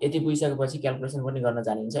ल यति बुझिसकेपछि क्याल्कुलेसन पनि गर्न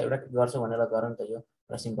जानिन्छ एउटा गर्छ भनेर गर नि त यो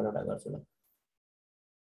र सिम्पल एउटा गर्छु ल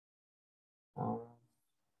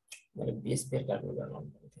मैले बेस पेयर क्याल्कुलेट गर्न लाउनु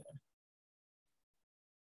पर्यो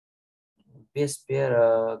बेस पेयर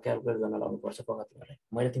क्याल्कुलेट गर्न लाउनु पर्छ पक्का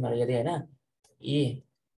मैले तिमीलाई यदि हैन A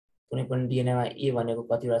कुनै पनि DNA मा A भनेको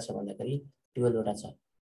कतिवटा छ भन्दाखेरि 12 वटा छ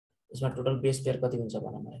यसमा टोटल बेस पेयर कति हुन्छ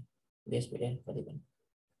भन मलाई बेस पेयर कति पनि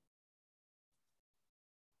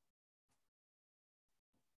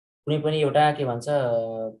कुनै पनि एउटा के भन्छ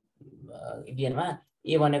DNA मा A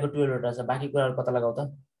भनेको 12 वटा छ बाकी कुराहरु पत्ता लगाउ त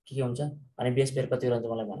के हुन्छ अनि बेस पेयर कति हुन्छ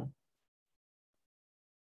मलाई भन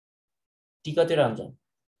T कतिवटा हुन्छ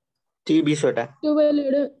T 20 वटा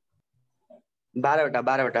 12 वटा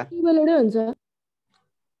 12 वटा 12 हुन्छ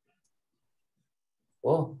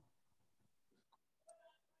हो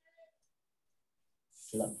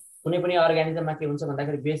ल कुनै पनि अर्गानिजममा के हुन्छ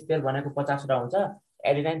भन्दाखेरि बेस पेयर भनेको 50 वटा हुन्छ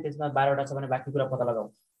एडेनाइन त्यसमा 12 वटा छ भने बाकी कुरा पत्ता लगाऊ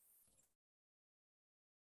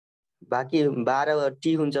बाकी 12 T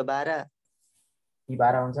हुन्छ 12 T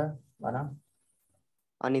 12 हुन्छ भन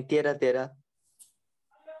अनि 13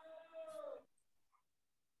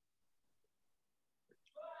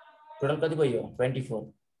 टोटल कति भयो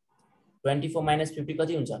 24 माइनस 50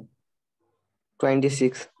 कति हुन्छ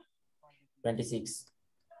 26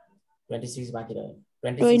 बाँकी रह्यो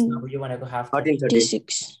 26 मा यो भनेको हाफ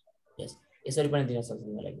 36 यस यसरी पनि दिन सक्छु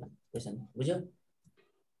तिमीलाई क्वेशन बुझ्यौ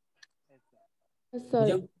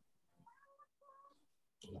सर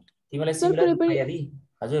तिमीलाई सिमिलर तयारी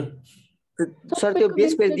हजुर सर त्यो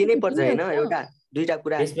बेस पेयर दिनै पर्छ हैन एउटा दुईटा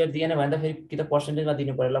कुरा बेस पेयर दिएन भन्दा फेरि कि त पर्सेन्टेजमा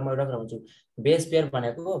दिनु पर्यो ल म एउटा कुरा भन्छु बेस पेयर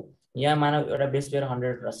भनेको यहाँ मानव एउटा बेस पेयर 100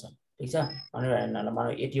 रहेछ ठीक छ अनि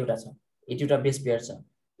मानौ 80 वटा छ 80 वटा बेस पेयर छ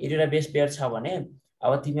 80 वटा बेस पेयर छ भने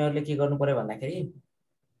अब तिमीहरुले के गर्नु पर्यो भन्दाखेरि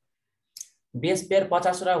बेस पेयर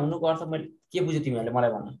 50 वटा हुनुको अर्थ मैले के बुझ्यो तिमीहरुले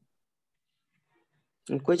मलाई भन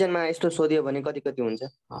क्वेशनमा यस्तो सोधियो भने कति कति हुन्छ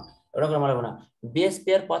एउटा कुरा मलाई भन बेस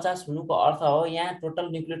पेयर 50 हुनुको अर्थ हो यहाँ टोटल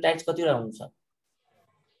न्यूक्लियोटाइड्स कति वटा हुन्छ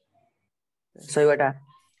 100 वटा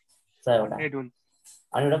 100 वटा अनि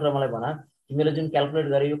एउटा कुरा मलाई भन तिमीले जुन क्याल्कुलेट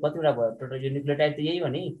गरे यो कति वटा भयो टोटल यो न्यूक्लियोटाइड त यही हो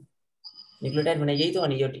नि न्यूक्लियोटाइड भने यही त हो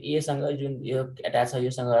नि यो ए सँग जुन यो एट्याच छ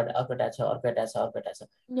यो सँग अर्को एट्याच छ अर्को एट्याच छ अर्को एट्याच छ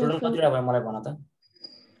टोटल कति वटा भयो मलाई भन त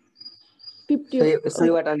 100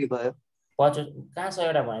 वटा नि भयो 50 कहाँ 100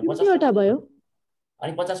 वटा भयो 50 वटा भयो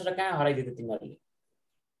अनि 50 वटा कहाँ हराइदियो त तिमीहरुले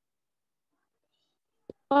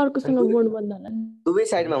अर्कोसँग बोन्ड बन्द होला दुवै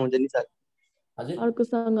साइडमा हुन्छ नि सर हजुर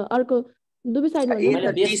अर्को दुवै साइडमा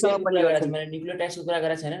मैले बेस पेयर कुरा गरेको छु मैले न्यूक्लियोटाइड्सको कुरा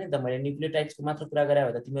गरेको छैन नि त मैले न्यूक्लियोटाइड्सको मात्र कुरा गरे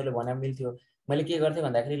भए त तिमीहरुले भने मिल्थ्यो मैले के गर्थे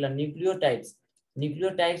भन्दाखेरि ल न्यूक्लियोटाइड्स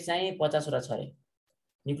चाहिँ 50 वटा छ रे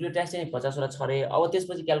न्यूक्लियोटाइड्स चाहिँ 50 वटा छ रे अब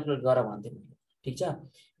त्यसपछि क्याल्कुलेट गर भन्थे मैले ठीक छ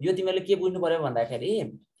यो तिमीहरुले के बुझ्नु पर्यो भन्दाखेरि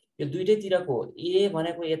यो दुईटैतिरको ए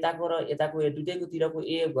भनेको यताको र यताको ए दुईटैको तिरको ए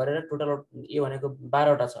गरेर टोटल ए भनेको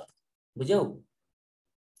 12 वटा छ बुझ्यौ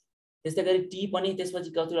त्यस्तै गरी टी पनि त्यसपछि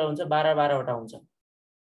कति वटा हुन्छ 12 वटा हुन्छ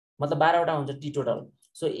मतलब 12 वटा हुन्छ टी टोटल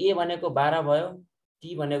सो ए भनेको 12 भयो टी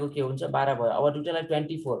भनेको के हुन्छ 12 भयो अब दुईटालाई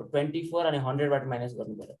 24 अनि 100 बाट माइनस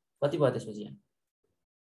गर्नु पर्यो कति भयो त्यसपछि यहाँ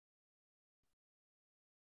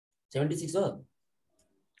 76 हो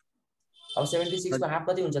अब 76 को हाफ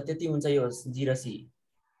कति हुन्छ त्यति हुन्छ यो जी र सी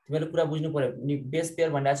तिमीहरुले कुरा बुझ्नु पर्यो बेस पेयर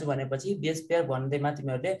भनिरहेको छु भनेपछि बेस पेयर भन्दैमा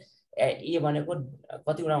तिमीहरुले ए भनेको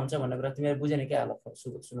कति वटा हुन्छ भन्ने कुरा तिमीहरु बुझेन के होला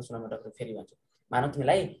सुन म डक्टर फेरि भन्छु मानौ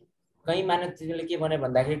तिमीलाई कहीं माने तिमीले के भने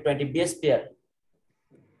भन्दाखेरि 20 बेस पेयर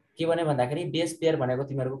के भने भन्दाखेरि बेस पेयर भनेको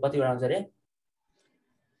तिमीहरुको कति वटा हुन्छ रे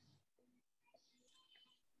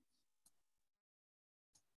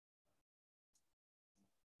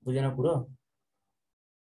बुझेन कुरो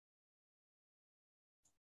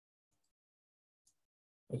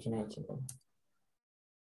एकछिन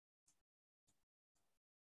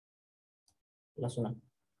ल सुन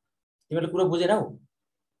तिमीले कुरो बुझेनौ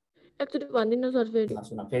एकचोटी भन्दिनु सर फेरि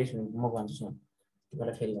सुन फेरि सुन म भन्छु सुन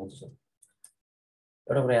तिमीलाई फेरि भन्छु सुन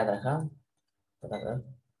एउटा कुरा याद राख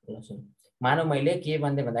ल सुन मानौ मैले के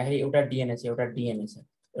भन्दै भन्दाखेरि एउटा डीएनए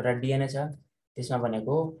छ त्यसमा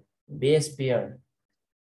भनेको बेस पेयर्स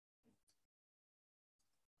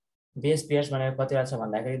भनेको कतिवटा छ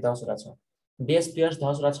भन्दाखेरि 10 वटा छ बेस पेयर्स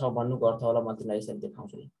 10 वटा छ भन्नुको अर्थ होला म तिमीलाई यसरी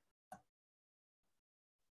देखाउँछु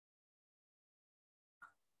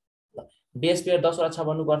बेस पेयर 10 वटा छ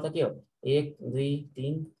भन्नुको अर्थ के हो 1 2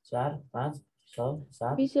 3 4 5 6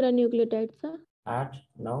 7 20 वटा न्यूक्लियोटाइड छ 8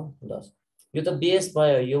 9 10 यो त बेस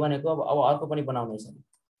भयो यो भनेको अब अर्को पनि बनाउनु छ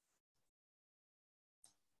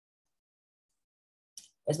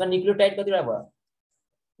यसमा न्यूक्लियोटाइड कति वटा भयो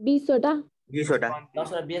 20 वटा 20 वटा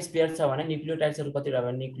 10 वटा बेस पेयर छ भने न्यूक्लियोटाइड्सहरु कति वटा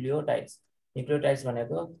भयो न्यूक्लियोटाइड्स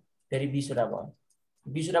भनेको फेरि 20 वटा भयो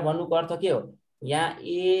 20 वटा भन्नुको अर्थ के हो यहाँ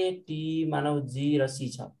ए टी मानव जी र सी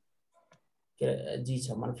छ जी छ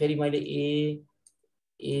मानव फेरि मैले ए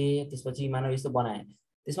त्यसपछि मानव यस्तो बनाए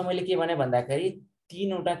त्यसमा मैले के भने भन्दाखेरि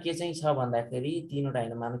 3 वटा के चाहिँ छ भन्दाखेरि 3 वटा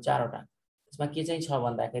हैन मानव 4 वटा त्यसमा के चाहिँ छ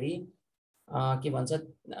भन्दाखेरि के भन्छ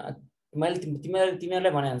मैले तिमीहरुले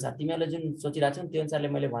भने अनुसार तिमीहरुले जुन सोचिरहेको छौ त्यो अनुसारले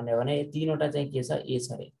मैले भने 3 वटा चाहिँ के छ ए छ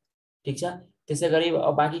रे ठीक छ त्यसैगरी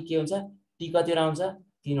अब बाँकी के हुन्छ टी कति वटा हुन्छ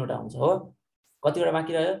 3 वटा हुन्छ हो कति वटा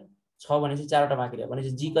बाँकी रह्यो 6 भनेपछि 4 वटा बाँकी रह्यो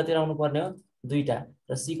भनेपछि जी कति आउनु पर्ने हो 2 टा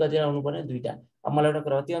र सी कति आउनु पर्ने 2 टा अब मलाई एउटा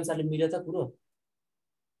कुरा त्यो अनुसारले मिल्यो त कुरो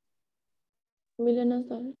मिलेन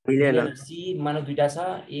सर मिलेन सी मानव 2 टा छ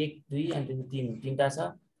 1 2 अनि 3 टा छ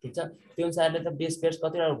ठीक छ त्यो अनुसारले त बेस पेयर्स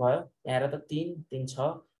कति वटा भयो यहाँ त 3 3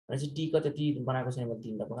 6 भनेपछि टी कति टी बनाएको छैन मैले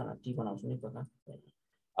 3 टा पकान टी बनाउँछु नि पका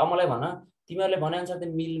अब मलाई भन तिमीहरुले भने अनुसार त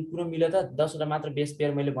पुरो मिल्यो त 10 वटा मात्र बेस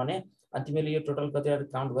पेयर मैले भने अनि तिमीले यो टोटल कति वटा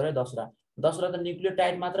काउन्ट गर्यो 10 वटा त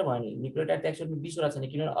न्यूक्लियोटाइड मात्र भयो नि न्यूक्लियोटाइड त एक्चुअली 20 वटा छ नि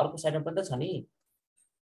किनभने अर्को साइडमा पनि त छ नि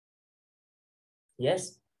यस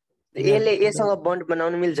एले ए सँग बन्ड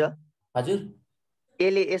बनाउन मिल्छ हजुर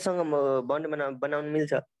एले ए सँग बन्ड बनाउन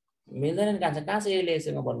मिल्छ मिल्दैन नि कहाँ छ एले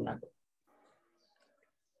एसँग बन्ड बनाएको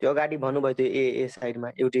त्यो अगाडि भन्नुभयो त्यो ए साइडमा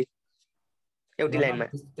एउटै लाइनमा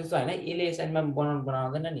त्यस्तो हैन एले ए साइडमा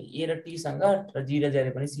बनाउँदैन नि ए र टी सँग र जी र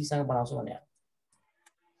जेले पनि सी सँग बनाउँछु भने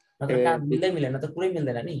नत्र कहाँ मिल्दैन त पुरै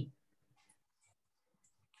मिल्दैन नि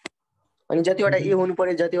अनि जतिवटा ए हुनु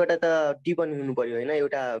पर्यो जतिवटा त टी पनि हुनु पर्यो हैन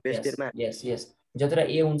एउटा बेस पेयरमा यस जतिवटा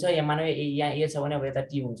ए हुन्छ यहाँ मानव यहाँ ए छ भने अब यता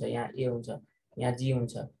टी हुन्छ यहाँ ए हुन्छ यहाँ जी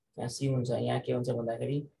हुन्छ यहाँ सी हुन्छ यहाँ के हुन्छ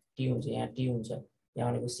भन्दाखेरि टी हुन्छ यहाँ टी हुन्छ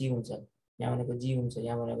यहाँ भनेको सी हुन्छ यहाँ भनेको जी हुन्छ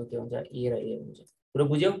यहाँ भनेको के हुन्छ ए र ए हुन्छ पुरो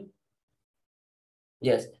बुझ्यौ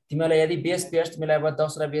यस तिमीलाई यदि बेस पेयर्स तिमीलाई अब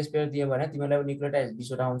 10 वटा बेस पेयर दियो भने तिमीलाई न्यूक्लियोटाइड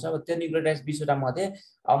 20 वटा हुन्छ। अब त्यो न्यूक्लियोटाइड 20 वटा मध्ये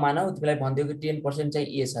अब मानौ तिमीलाई भन्दियो कि 10% चाहिँ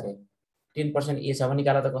ए छ रे 10% ए छ भने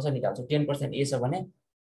निकाल त कसरी निकाल्छौ 10% ए छ भने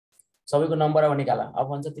सबैको नम्बर अब निकाल। अब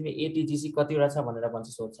भन्छ तिमी एटीजीसी कति वटा छ भनेर भन्छ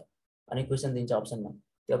सोध्छ अनि क्वेशन दिन्छ अप्सनमा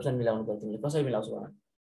त्यो अप्सन मिलाउनु पर्छ तिमीले कसरी मिलाउँछौ भन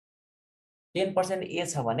 10% ए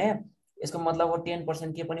छ भने यसको मतलब हो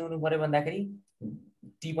 10% के पनि हुनु पर्यो भन्दाखेरि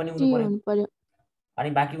टी पनि हुनु पर्यो अनि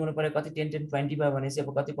बाँकी हुनु पर्यो कति 10 10 20 भयो भनेपछि अब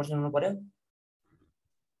कति पर्सेन्ट हुनु पर्यो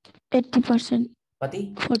 80% कति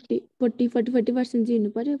 40% जी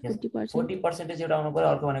हुनु पर्यो 40% 40% एउटा हुनु पर्यो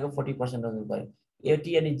अर्को भनेको 40% हुनु पर्यो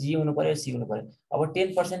एटी अनि जी हुनु पर्यो सी हुनु पर्यो। अब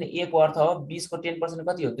 10% ए को अर्थ हो 20 को 10%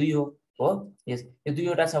 कति हो 2 हो यस यो 2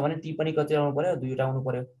 वटा छ भने टी पनि कति आउनु पर्यो 2 वटा आउनु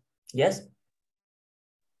पर्यो। यस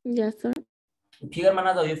यस सर फिगरमा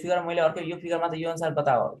नजाऊ यो फिगर मैले अर्को यो फिगरमा त यो अनुसार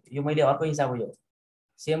बताओ यो मैले अर्को हिसाब हो यो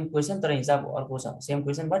सेम क्वेशन तर हिसाब अर्को छ सेम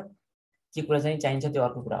क्वेशन बट के कुरा चाहिँ चाहिन्छ त्यो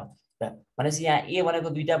अर्को कुरा हो भनेपछि यहाँ ए भनेको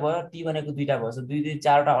 2टा भयो टी भनेको 2टा भयो सो 2 2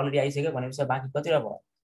 4 वटा अलरेडी आइसक्यो भनेपछि बाँकी कतिवटा भयो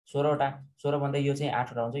 16 वटा 16 भन्दा यो चाहिँ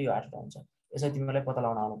 8 वटा हुन्छ यो 8 वटा हुन्छ। यसरी तिमीलाई पत्ता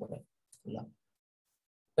लगाउन आउनु पर्यो ल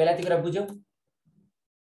पहिला त्यो कुरा बुझ्यौ।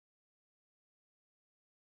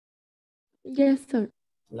 यस सर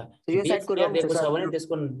ल यो साइडको रङ दिएको छ भने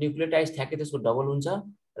त्यसको न्यूक्लियोटाइड्स ठ्याक्कै त्यसको डबल हुन्छ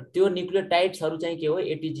त्यो न्यूक्लियोटाइड्सहरु चाहिँ के हो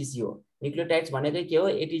एटीजीसी हो न्यूक्लियोटाइड्स भनेकै के हो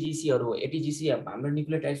एटीजीसीहरु हो एटीजीसी हाम्रो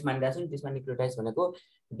न्यूक्लियोटाइड्स मानिरहेको छ नि त्यसमा न्यूक्लियोटाइड्स भनेको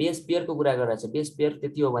बेस पेयरको कुरा गरिरहेको छ बेस पेयर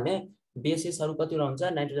त्यति हो भने बेसेसहरु कतिवटा हुन्छ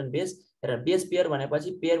नाइट्रोजन बेस र बेस पेयर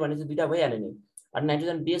भनेपछि पेयर भनेपछि दुईटा भइहाल्यो नि अनि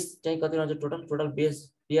नाइट्रोजन बेस चाहिँ कतिवटा हुन्छ टोटल बेस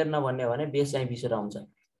पेयर नभन्ने भने बेस चाहिँ 20 वटा हुन्छ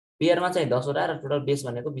पेयरमा चाहिँ 10 वटा र टोटल बेस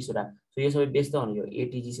भनेको 20 वटा सो यो सबै बेस त हो नि यो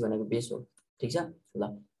एटीजीसी भनेको बेस हो ठीक छ ल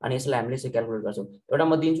अनि यसलाई हामीले चाहिँ क्याल्कुलेट गर्छौं एउटा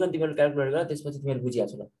म दिन्छु नि तिमीले क्याल्कुलेट गर त्यसपछि तिमीले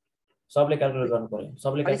बुझिहाल्छौ ल सबले क्याल्कुलेट गर्नु पर्यो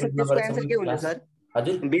सबले क्याल्कुलेट नगरे आन्सर के हुन्छ सर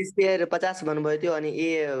हजुर बेस पेयर 50 भन्नुभयो थियो अनि ए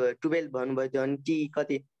 12 भन्नुभयो थियो अनि टी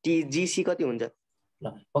कति टी जीसी कति हुन्छ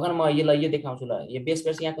ल पकन म यो देखाउँछु ल यो बेस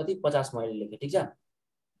पेयर यहाँ कति 50 मैले लेखे ठीक छ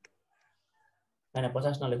हैन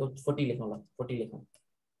 50 नलेखौ 40 लेखौं ल 40 लेखौं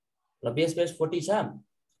ल बेस पेयर 40 छ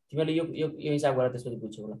तिमीले यो हिसाब गरेर त्यसपछि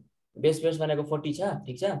बुझ्छौ ल बेस पेयर भनेको 40 छ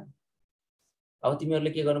ठीक छ। अब तिमीहरुले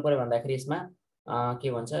के गर्नु पर्यो भन्दाखेरि यसमा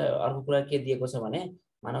के भन्छ अर्को कुरा के दिएको छ भने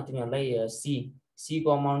मानौ तिमीहरुलाई सी को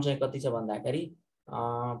अमाउन्ट चाहिँ कति छ भन्दाखेरि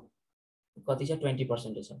कति छ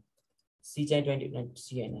 20% छ सी चाहिँ 20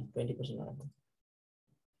 सी हैन 20% होला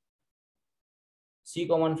सी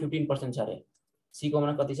को अमाउन्ट 15% छ रे सी को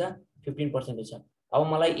अमाउन्ट कति छ 15% छ। अब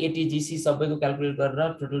मलाई एटीजीसी सबैको क्याल्कुलेट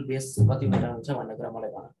गरेर टोटल बेस कति हुन्छ भन्ने कुरा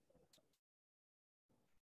मलाई भन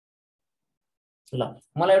ल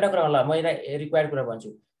मलाई एउटा कुरा ल मैले रिक्वायर्ड कुरा भन्छु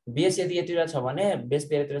बेस यदि यतिवटा छ भने बेस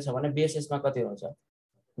पेयर यतिवटा छ भने बेस यसमा कति हुन्छ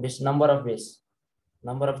base number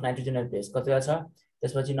of nitrogen base कतिवटा छ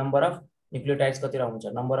त्यसपछि नम्बर अफ न्यूक्लियोटाइड्स कतिवटा हुन्छ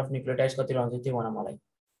नम्बर अफ न्यूक्लियोटाइड्स कतिवटा हुन्छ त्यो भन मलाई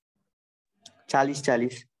 40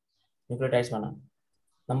 न्यूक्लियोटाइड्स भन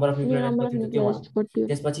नम्बर अफ न्यूक्लियोटाइड्स कति हुन्छ त्यो भन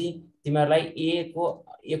त्यसपछि तिमीहरुलाई ए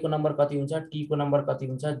को नम्बर कति हुन्छ टी को नम्बर कति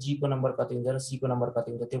हुन्छ जी को नम्बर कति हुन्छ र सी को नम्बर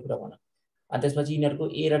कति हुन्छ त्यो कुरा भन अनि त्यसपछि यिनीहरुको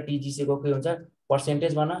ए र टीजीसी को के हुन्छ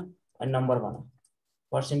पर्सेन्टेज भन अनि नम्बर भन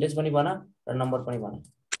पर्सेन्टेज पनि भन र नम्बर पनि भन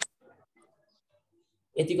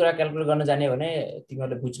यति कुरा क्याल्कुलेट गर्न जाने भने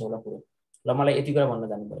तिमीहरुले बुझ्छौ ल पुरो ल मलाई यति कुरा भन्न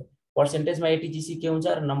जानु पर्यो पर्सेन्टेजमा एटीजीसी के हुन्छ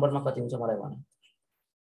र नम्बरमा कति हुन्छ मलाई भन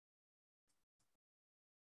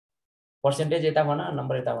पर्सेन्टेज यता भन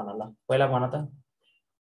नम्बर यता भन ल पहिला भन त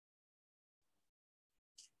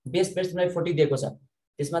बेस पेयर तिमीलाई 40 दिएको छ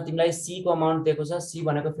त्यसमा तिमीलाई सी को अमाउन्ट दिएको छ सी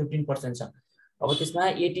भनेको 15% छ अब त्यसमा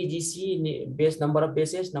ATGC base number of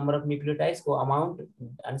bases number of nucleotides को अमाउन्ट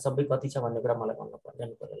अनि सबै कति छ भन्ने कुरा मलाई भन्नु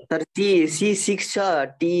पर्यो तर टी सी 6 छ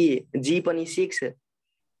टी जी पनि 6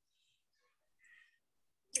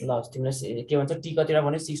 ल तिमीले के भन्छ टी कतिवटा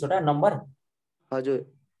भने 6 वटा नम्बर हजुर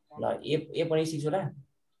ल ए पनि 6 वटा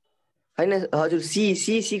हैन हजुर सी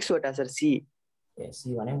 6 वटा सर सी ए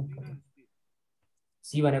सी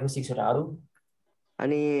भनेको 6 वटा अरु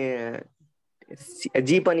अनि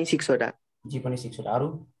जी पनि 6 वटा जी पनि 6 वटा अरु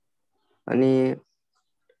अनि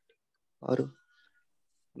अरु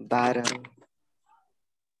 12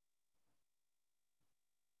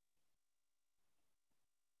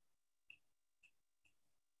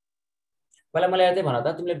 पहिला मलाई यतै भन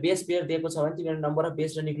त तिमीले बेस पेयर दिएको छ भने तिमीले नम्बर अफ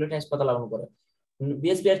बेस र न्यूक्लियोटाइड्स पत्ता लगाउनु पर्यो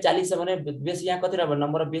बेस पेयर 40 छ भने बेस यहाँ कति रह्यो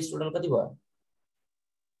नम्बर अफ बेस टोटल कति भयो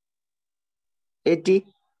 80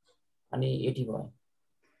 अनि 80 भयो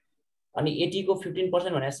अनि 80 को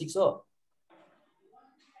 15% भने 6 हो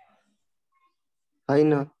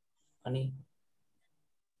हैन अनि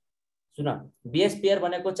सुन बेस पेयर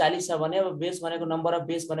भनेको 40 छ भने अब बेस भनेको नम्बर अफ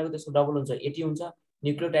बेस भनेको त्यसको डबल हुन्छ 80 हुन्छ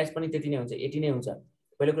न्यूक्लियोटाइड्स पनि त्यति नै हुन्छ 80 नै हुन्छ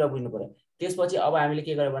पहिले कुरा बुझ्नु पर्यो त्यसपछि अब हामीले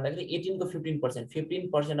के गर्यो भन्दाखेरि 18 को 15%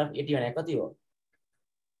 15% अफ 80 भने कति हो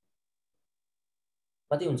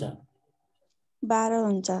कति हुन्छ 12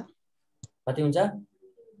 हुन्छ कति हुन्छ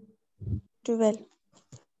 12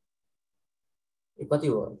 कति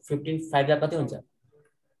हो 15 5 ला कति हुन्छ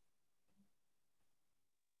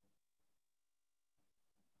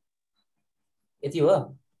यति हो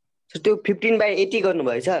त्यो 15/80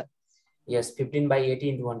 गर्नुभएछ यस 15/80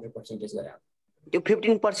 into 100% गरे त्यो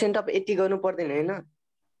 15% अफ 80 गर्नु पर्दैन हैन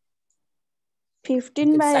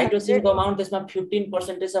 15/100 साइटोसिनको अमाउन्ट त्यसमा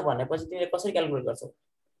 15% छ भनेपछि तिमीले कसरी क्याल्कुलेट गर्छौ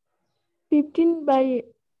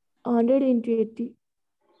 15/100 into 80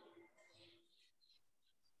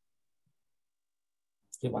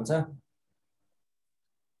 के भन्छ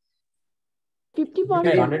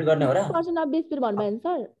 50% 100 गर्ने हो र 15% अफ बेस पेयर भन्नु भएन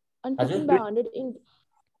सर अनि हजुर 15/100 into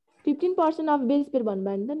 15% अफ बेस पेयर भन्नु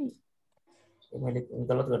भएन त नि मैले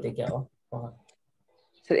गलत गरे क्या हो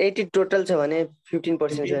सर 80 टोटल छ भने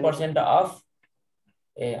 15% छ 15% अफ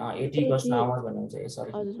 80 को नाममा भन्नुहुन्छ ए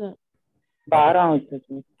सरी हजुर सर 12 आउँछ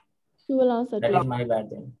 12 आउँछ that is my bad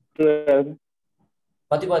then 12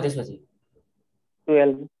 कति भयो त्यसपछि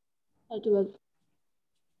 12 12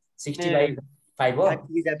 60/5 हो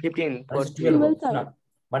 15 12 सुन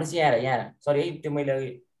भनेपछि यहाँ सरी है त्यो मैले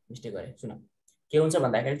मिस्टेक गरे सुन के हुन्छ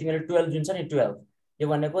भन्दाखेरि तिमीले 12 जुन छ नि 12 यो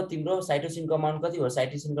भनेको तिम्रो साइटोसिनको अमाउन्ट कति हो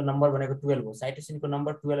साइटोसिनको नम्बर भनेको 12 हो साइटोसिनको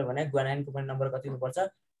नम्बर 12 भने ग्वानाइनको पनि नम्बर कति हुनुपर्छ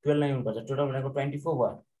 12 नै हुनुपर्छ टोटल भनेको 24 भयो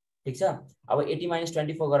ठीक छ अब 80 -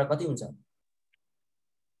 24 गरेर कति हुन्छ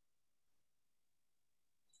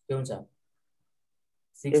के हुन्छ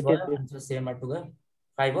 6 भयो अनि 7 मा 2 गयो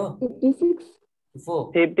 5 हो 56 4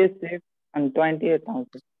 56 and 28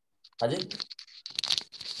 आउँछ हजुर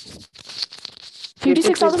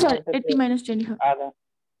 56 आउँछ सर 80 - 24 आधा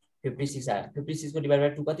 56 आयो 56 को डिभाइड बाइ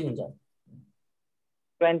 2 कति हुन्छ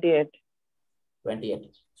 28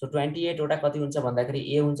 सो 28 वटा कति हुन्छ भन्दाखेरि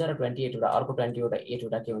ए हुन्छ र 28 वटा अर्को 28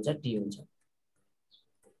 वटा के हुन्छ टी हुन्छ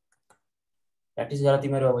प्र्याक्टिस गर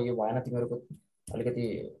तिमीहरु अब यो भएन तिमीहरुको अलिकति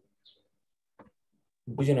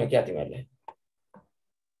बुझ्नु क्या तिमीहरुले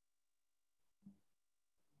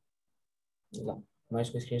ल म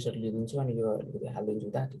यसको स्क्रिनशट लिदिन्छु अनि यो अलिकति हाल्दिन्छु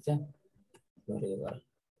त ठीक छ तिमीहरु यो गर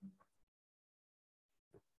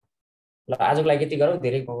ल आजको लागि यति गरौ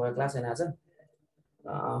धेरै क्लास हैन आज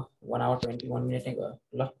 1 hour 21 minutes नै गयो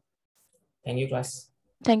ल thank you class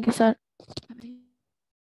thank you sir